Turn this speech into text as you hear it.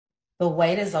The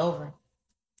wait is over.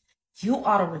 You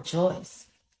ought to rejoice,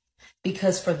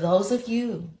 because for those of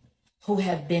you who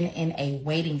have been in a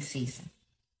waiting season,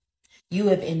 you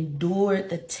have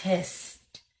endured the test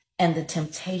and the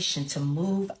temptation to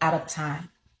move out of time.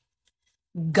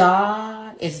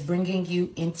 God is bringing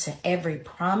you into every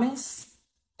promise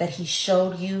that he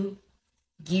showed you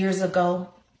years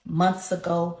ago, months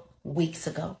ago, weeks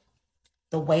ago.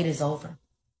 The wait is over.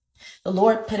 The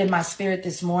Lord put in my spirit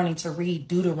this morning to read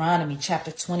Deuteronomy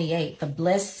chapter 28, the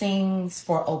blessings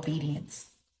for obedience.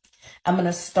 I'm going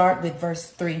to start with verse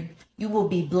 3. You will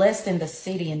be blessed in the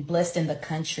city and blessed in the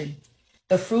country.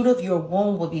 The fruit of your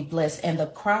womb will be blessed, and the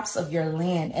crops of your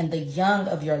land, and the young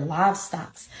of your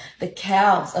livestock, the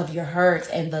calves of your herds,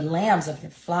 and the lambs of your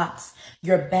flocks.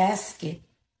 Your basket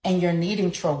and your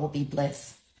kneading trough will be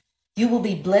blessed. You will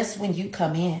be blessed when you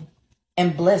come in,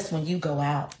 and blessed when you go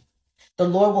out. The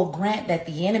Lord will grant that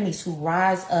the enemies who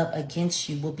rise up against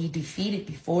you will be defeated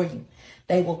before you.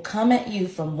 They will come at you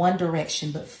from one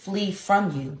direction, but flee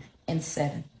from you in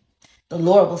seven. The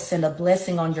Lord will send a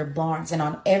blessing on your barns and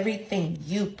on everything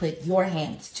you put your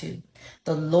hands to.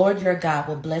 The Lord your God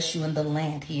will bless you in the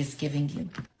land he is giving you.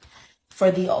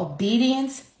 For the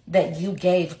obedience that you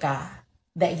gave God,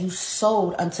 that you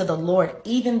sowed unto the Lord,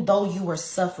 even though you were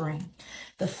suffering,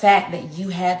 the fact that you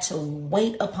had to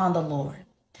wait upon the Lord,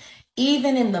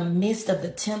 even in the midst of the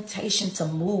temptation to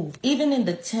move, even in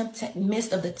the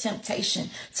midst of the temptation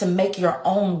to make your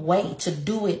own way, to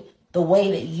do it the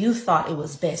way that you thought it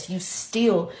was best, you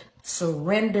still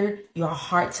surrendered your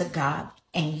heart to God,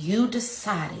 and you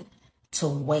decided to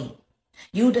wait.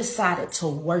 You decided to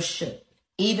worship.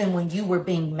 Even when you were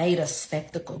being made a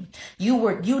spectacle,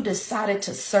 you decided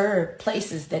to serve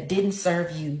places that didn't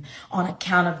serve you on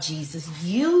account of Jesus.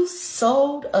 You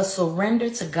sowed a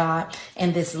surrender to God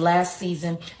in this last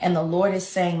season. And the Lord is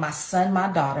saying, my son,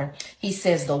 my daughter, he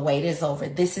says, the wait is over.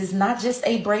 This is not just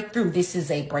a breakthrough. This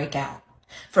is a breakout.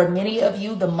 For many of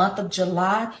you, the month of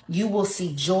July, you will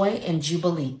see joy and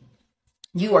jubilee.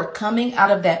 You are coming out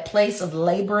of that place of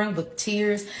laboring with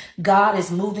tears. God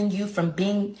is moving you from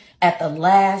being at the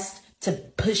last to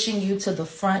pushing you to the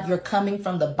front. You're coming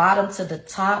from the bottom to the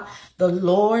top. The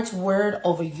Lord's word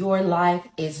over your life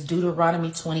is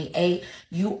Deuteronomy 28.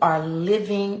 You are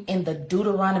living in the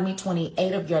Deuteronomy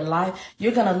 28 of your life.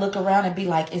 You're going to look around and be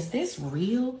like, is this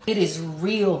real? It is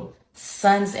real,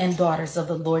 sons and daughters of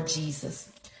the Lord Jesus.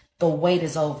 The wait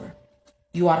is over.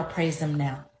 You ought to praise him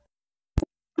now.